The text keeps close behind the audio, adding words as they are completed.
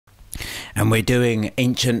and we're doing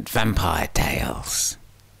ancient vampire tales.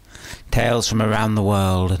 Tales from around the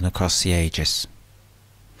world and across the ages.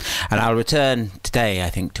 And I'll return today, I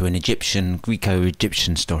think, to an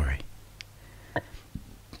Greco-Egyptian story.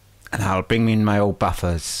 And I'll bring in my old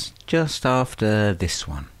buffers just after this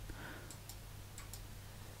one.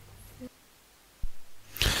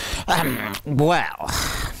 Well,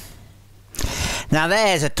 now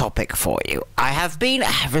there's a topic for you. I have been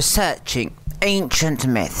researching ancient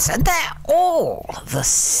myths, and they're all the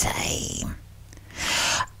same.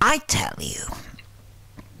 I tell you,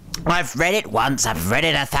 I've read it once, I've read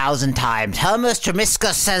it 1,000 times. Hermes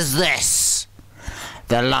Trismegistus says this: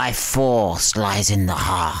 the life force lies in the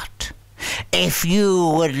heart. If you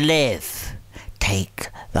would live, take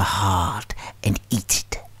the heart and eat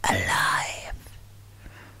it alive.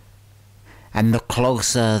 And the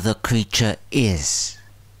closer the creature is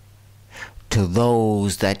to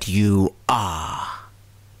those that you are,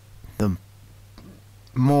 the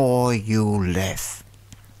more you live.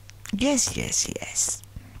 Yes, yes, yes.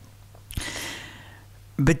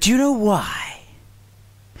 But do you know why?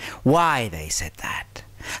 Why they said that?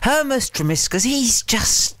 Hermes Trismegistus, he's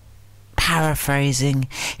just paraphrasing,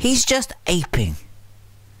 he's just aping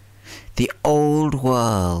the old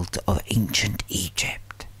world of ancient Egypt.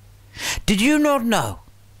 Did you not know?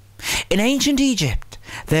 In ancient Egypt,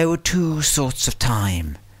 there were two sorts of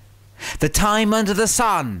time. The time under the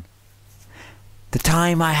sun. The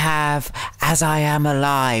time I have as I am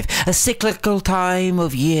alive. A cyclical time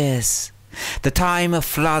of years. The time of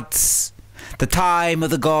floods. The time of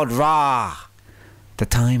the god Ra. The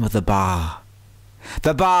time of the Ba.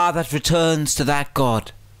 The Ba that returns to that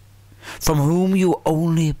god, from whom you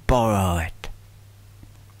only borrow it.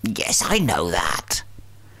 Yes, I know that.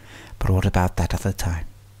 But what about that other time?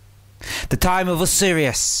 The time of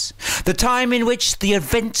Osiris. The time in which the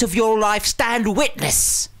events of your life stand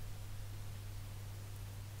witness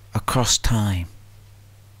across time.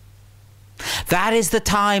 That is the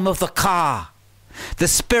time of the Ka, the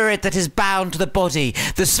spirit that is bound to the body,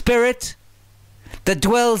 the spirit that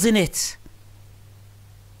dwells in it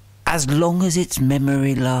as long as its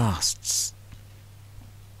memory lasts.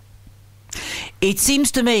 It seems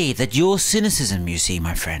to me that your cynicism, you see,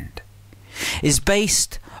 my friend, is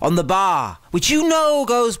based on the Ba, which you know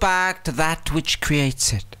goes back to that which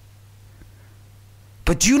creates it.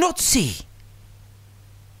 But do you not see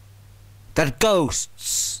that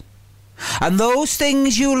ghosts and those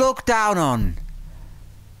things you look down on,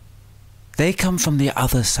 they come from the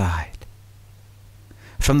other side,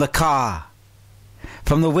 from the Ka,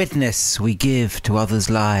 from the witness we give to others'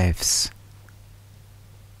 lives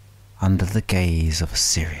under the gaze of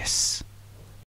Osiris?